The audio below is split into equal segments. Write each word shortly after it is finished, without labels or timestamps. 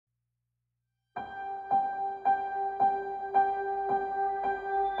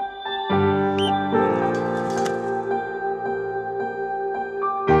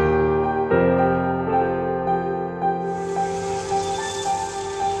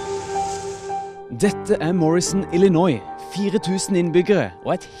Dette Morrison, Illinois. 4000 innbyggere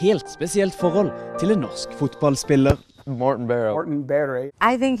og et helt spesielt forhold til en norsk fotballspiller. Morten Berre. Morten Berre.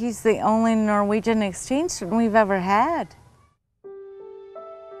 I think he's the only Norwegian exchange student we've ever had.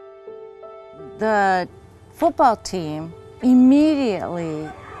 The football team immediately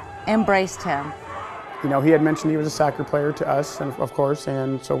embraced him. You know, he had mentioned he was a soccer player to us, and of course,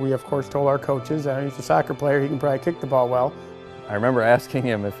 and so we of course told our coaches that he's a soccer player, he can probably kick the ball well. I remember asking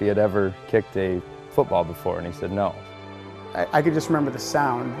him if he had ever kicked a football before, and he said no. I could just remember the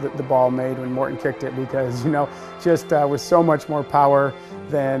sound that the ball made when Morten kicked it because, you know, just with so much more power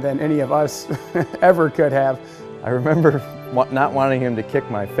than any of us ever could have. I remember not wanting him to kick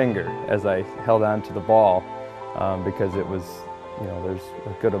my finger as I held on to the ball because it was, you know, there's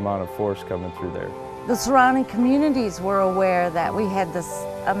a good amount of force coming through there. The surrounding communities were aware that we had this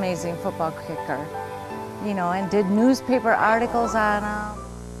amazing football kicker, you know, and did newspaper articles on him.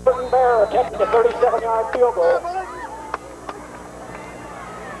 Morten Berre attempting a 37-yard field goal.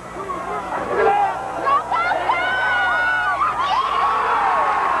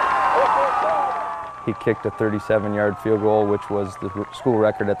 He kicked a 37-yard field goal, which was the school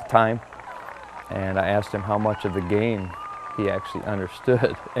record at the time. And I asked him how much of the game he actually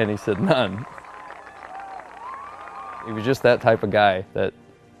understood, and he said none. He was just that type of guy that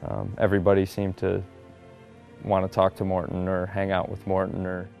everybody seemed to want to talk to Morten or hang out with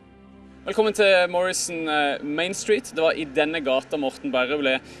Morten. Velkommen til Morrison Main Street. Det var i denne gata Morten Berre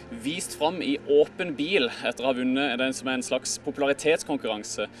ble vist fram i åpen bil etter å ha vunnet den som en slags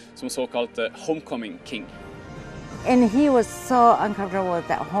popularitetskonkurranse som såkalt Homecoming King. And he was so uncomfortable with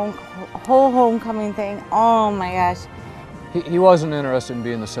that whole homecoming thing. Oh my gosh. He wasn't interested in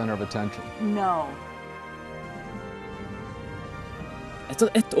being the center of attention. No. Etter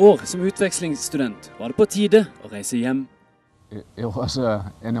ett år som utvekslingsstudent var det på tide å reise hjem. It was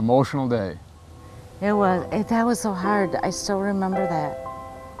an emotional day. That was so hard. I still remember that.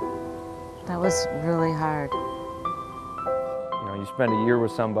 That was really hard. You know, you spend a year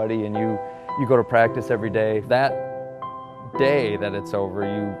with somebody and you go to practice every day. That day that it's over,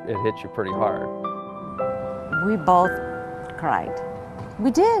 it hits you pretty hard. We both cried.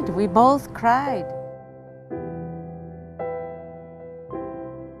 We did. We both cried.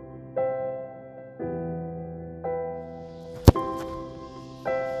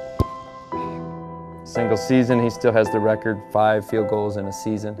 Single season, he still has the record, 5 field goals in a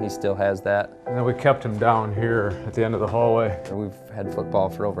season. He still has that. And then we kept him down here at the end of the hallway. We've had football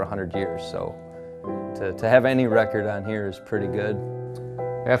for over 100 years, so to have any record on here is pretty good.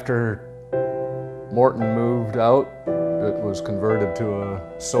 After Morten moved out, it was converted to a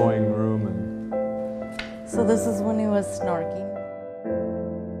sewing room. So this is when he was snorking.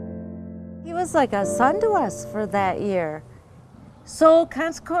 He was like a son to us for that year. So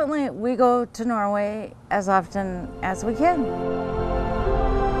consequently, we go to Norway as often as we can.